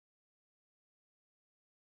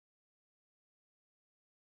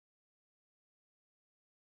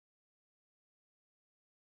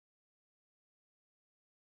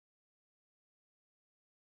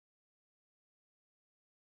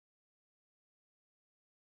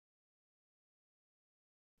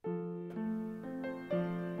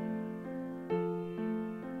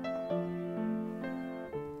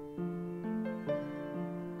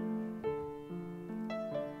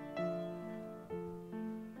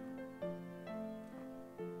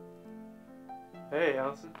Hey,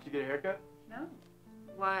 Allison, did you get a haircut? No.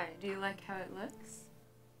 Why? Do you like how it looks?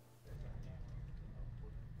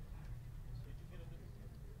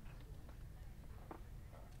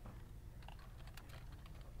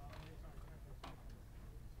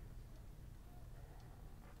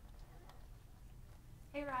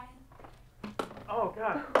 Hey, Ryan. Oh,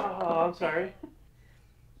 God. Oh, I'm sorry.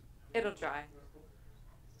 It'll dry.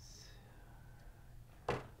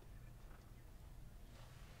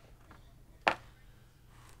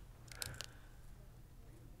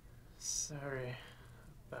 Sorry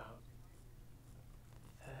about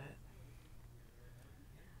that.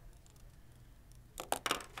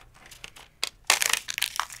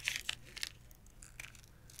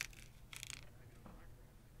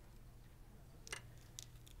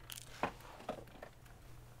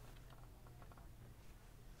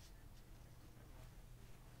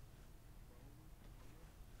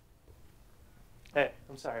 Hey,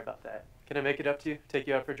 I'm sorry about that. Can I make it up to you? Take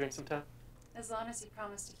you out for a drink sometime? As long as you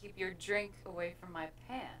promise to keep your drink away from my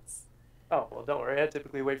pants. Oh, well, don't worry. I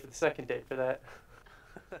typically wait for the second date for that.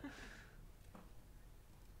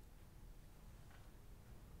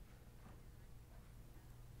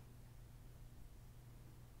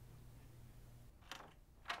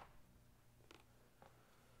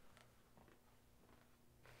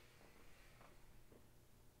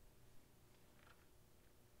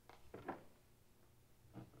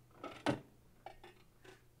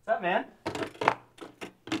 What's up, man?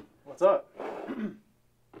 What's up?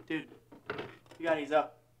 Dude, you gotta ease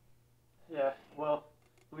up. Yeah, well,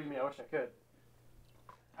 believe me, I wish I could.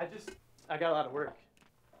 I got a lot of work.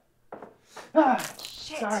 Ah,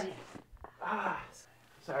 Shit. sorry. Ah,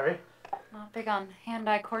 sorry. Not big on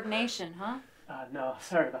hand-eye coordination, huh? No,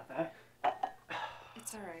 sorry about that.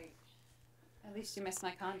 It's all right. At least you missed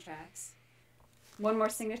my contracts. One more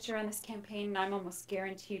signature on this campaign and I'm almost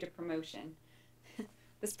guaranteed a promotion.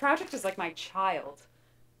 This project is like my child.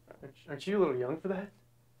 Aren't you a little young for that?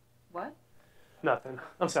 What? Nothing.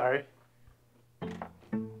 I'm sorry.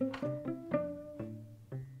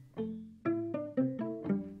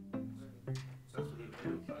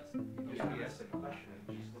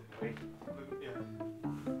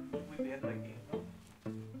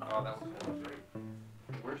 Oh, that was great.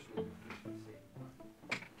 Worst movie.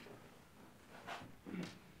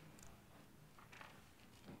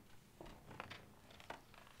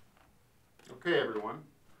 Okay, everyone.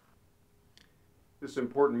 This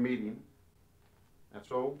important meeting, and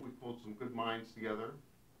so we pulled some good minds together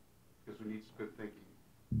because we need some good thinking.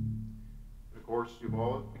 And of course, you've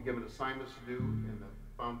all been given assignments to do, and the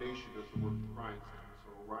foundation does the work that Ryan's done.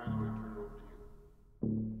 So Ryan, I'm going to turn it over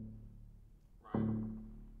to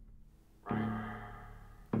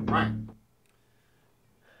you. Ryan.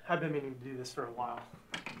 I've been meaning to do this for a while.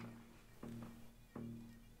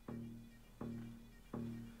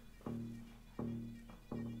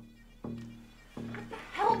 What the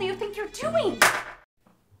hell do you think you're doing?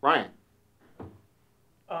 Ryan.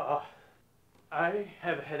 I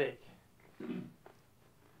have a headache.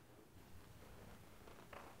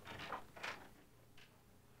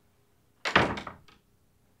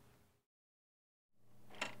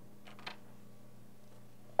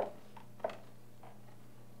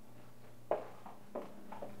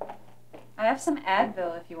 I have some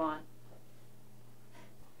Advil if you want.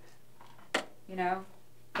 You know,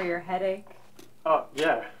 for your headache. Oh,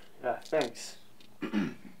 yeah, thanks.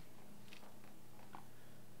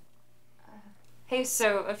 Hey,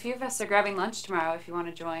 so a few of us are grabbing lunch tomorrow if you want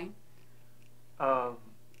to join.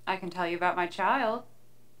 I can tell you about my child.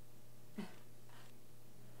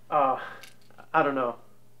 I don't know.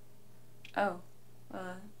 Oh,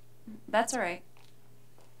 that's all right.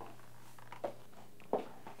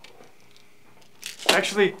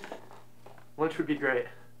 Actually, lunch would be great.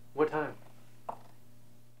 What time?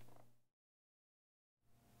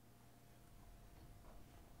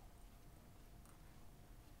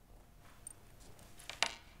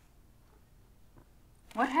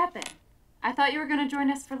 What happened? I thought you were going to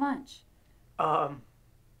join us for lunch. I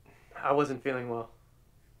wasn't feeling well.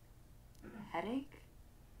 Headache?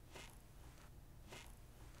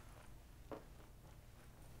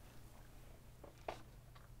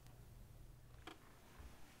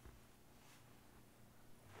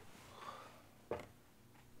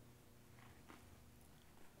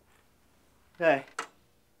 Hey,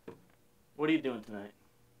 what are you doing tonight?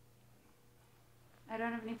 I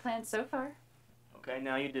don't have any plans so far. Okay,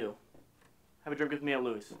 now you do. Have a drink with me at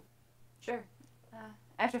Louis. Sure.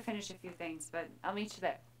 I have to finish a few things, but I'll meet you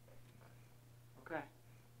there. Okay.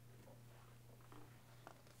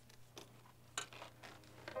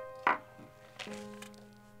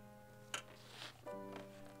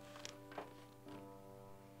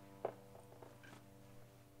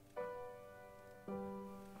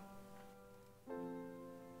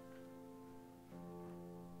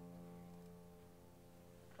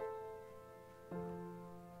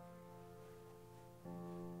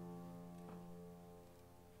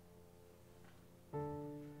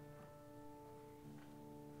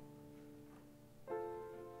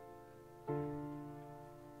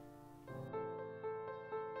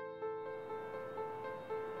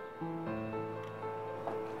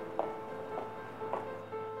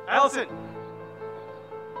 Allison!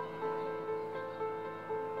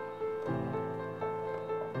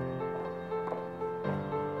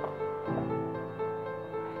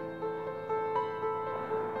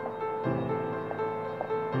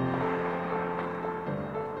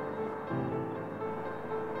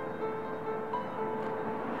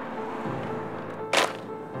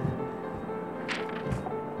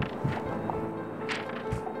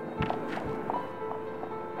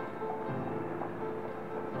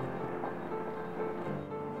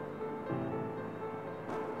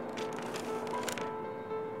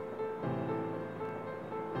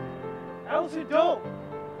 Allison, don't!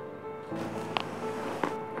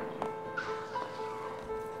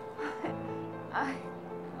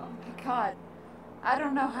 Oh my God. I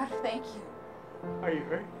don't know how to thank you. Are you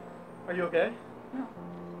hurt? Are you okay? No,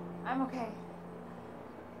 I'm okay.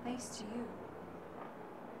 Thanks to you.